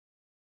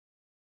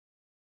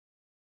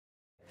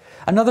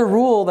Another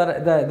rule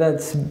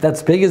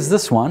that's big is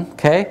this one,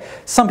 okay?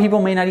 Some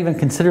people may not even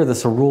consider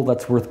this a rule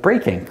that's worth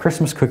breaking.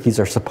 Christmas cookies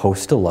are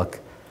supposed to look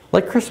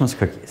like Christmas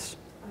cookies.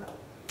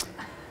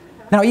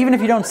 Now, even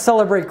if you don't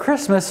celebrate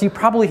Christmas, you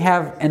probably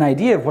have an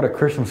idea of what a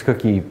Christmas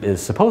cookie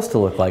is supposed to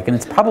look like, and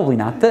it's probably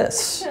not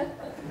this.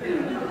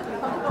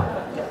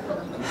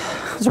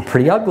 Those are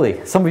pretty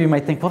ugly. Some of you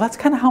might think, well, that's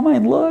kind of how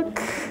mine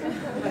look.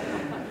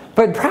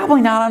 But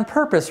probably not on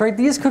purpose, right?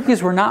 These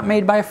cookies were not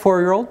made by a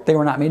 4-year-old. They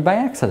were not made by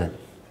accident.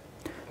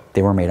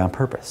 They were made on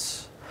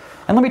purpose.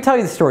 And let me tell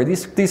you the story.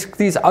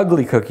 These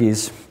ugly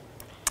cookies,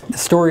 the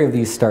story of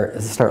these start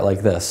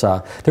like this.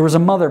 There was a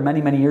mother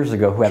many, many years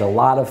ago who had a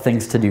lot of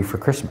things to do for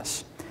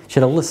Christmas. She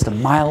had a list a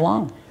mile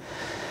long.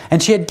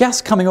 And she had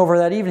guests coming over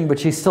that evening, but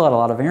she still had a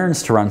lot of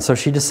errands to run. So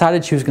she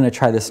decided she was going to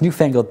try this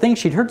newfangled thing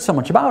she'd heard so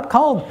much about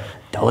called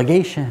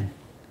delegation.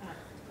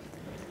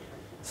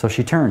 So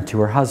she turned to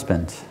her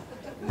husband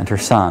and her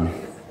son.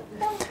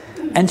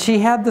 And she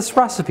had this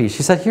recipe.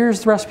 She said,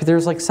 here's the recipe.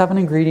 There's like 7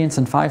 ingredients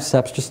and 5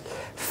 steps. Just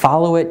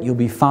follow it. You'll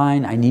be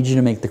fine. I need you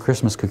to make the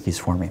Christmas cookies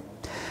for me.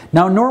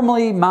 Now,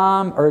 normally,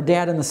 mom or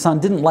dad and the son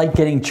didn't like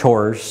getting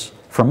chores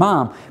from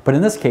mom, but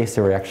in this case,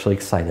 they were actually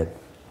excited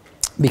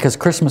because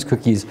Christmas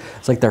cookies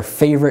is like their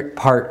favorite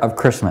part of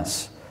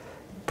Christmas,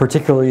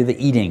 particularly the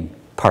eating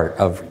part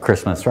of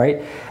Christmas,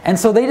 right? And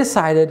so they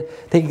decided,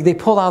 they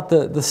pulled out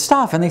the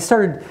stuff and they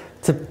started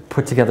to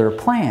put together a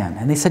plan.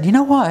 And they said, you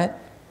know what?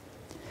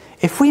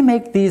 If we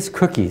make these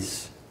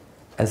cookies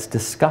as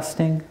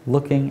disgusting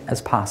looking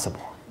as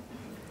possible,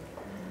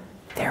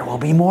 there will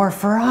be more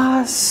for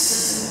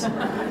us.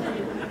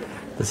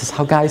 This is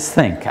how guys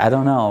think. I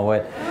don't know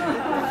what.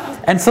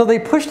 And so they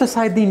pushed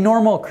aside the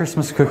normal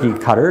Christmas cookie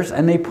cutters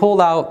and they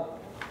pulled out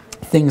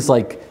things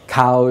like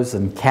cows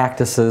and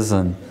cactuses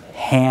and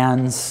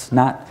hands,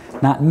 not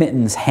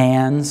mittens,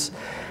 hands.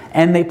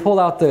 And they pulled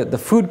out the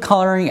food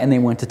coloring and they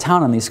went to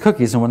town on these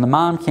cookies. And when the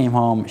mom came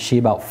home, she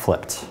about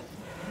flipped.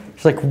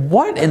 She's like,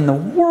 what in the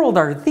world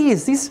are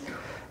these?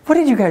 What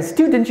did you guys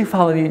do? Didn't you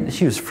follow the...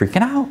 She was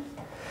freaking out.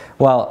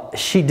 Well,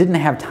 she didn't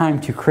have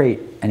time to create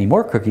any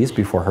more cookies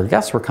before her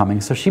guests were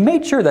coming, so she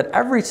made sure that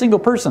every single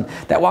person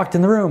that walked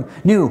in the room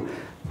knew,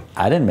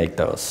 I didn't make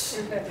those.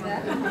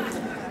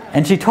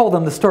 And she told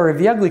them the story of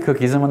the ugly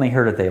cookies, and when they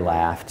heard it, they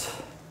laughed.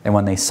 And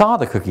when they saw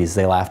the cookies,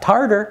 they laughed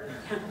harder.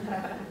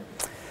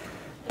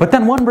 But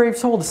then one brave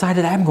soul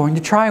decided, I'm going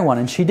to try one,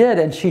 and she did,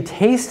 and she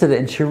tasted it,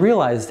 and she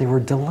realized they were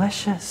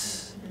delicious.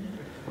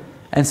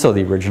 And so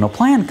the original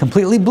plan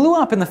completely blew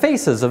up in the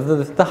faces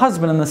of the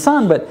husband and the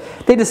son, but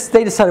they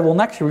decided, well,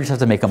 next year we just have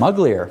to make them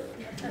uglier.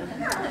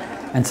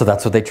 And so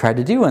that's what they tried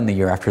to do, and the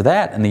year after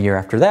that, and the year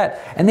after that.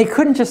 And they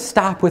couldn't just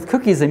stop with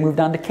cookies, they moved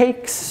on to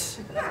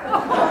cakes.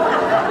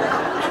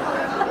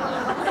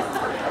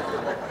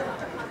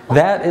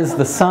 That is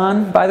the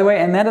son, by the way,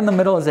 and that in the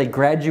middle is a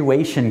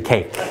graduation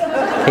cake,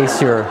 in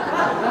case you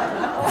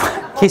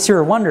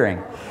were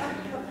wondering.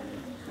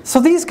 So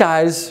these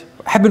guys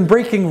have been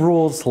breaking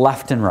rules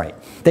left and right.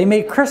 They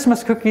make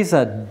Christmas cookies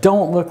that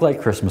don't look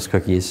like Christmas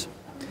cookies.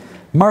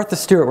 Martha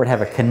Stewart would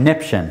have a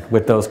conniption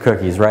with those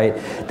cookies, right?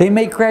 They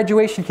make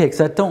graduation cakes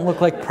that don't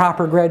look like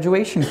proper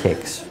graduation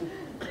cakes.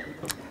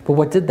 But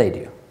what did they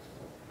do?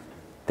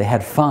 They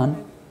had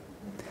fun.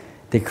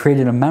 They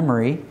created a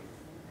memory.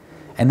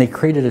 And they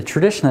created a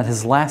tradition that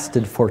has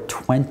lasted for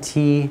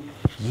 20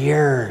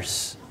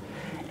 years.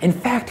 In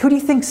fact, who do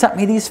you think sent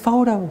me these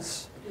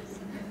photos?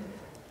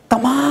 The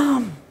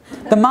mom.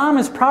 The mom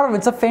is proud of it.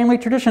 It's a family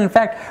tradition. In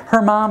fact,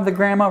 her mom, the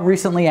grandma,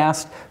 recently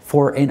asked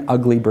for an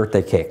ugly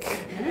birthday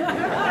cake.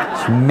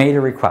 She made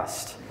a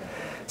request.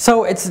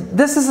 So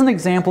this is an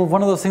example of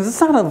one of those things.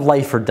 It's not a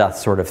life or death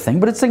sort of thing,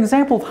 but it's an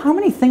example of how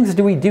many things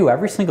do we do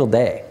every single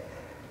day,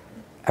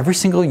 every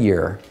single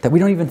year, that we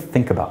don't even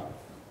think about.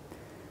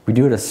 We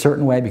do it a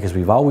certain way because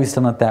we've always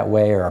done it that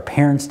way, or our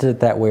parents did it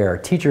that way, or our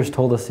teachers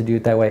told us to do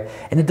it that way,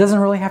 and it doesn't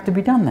really have to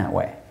be done that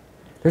way.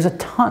 There's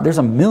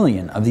a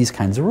million of these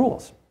kinds of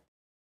rules.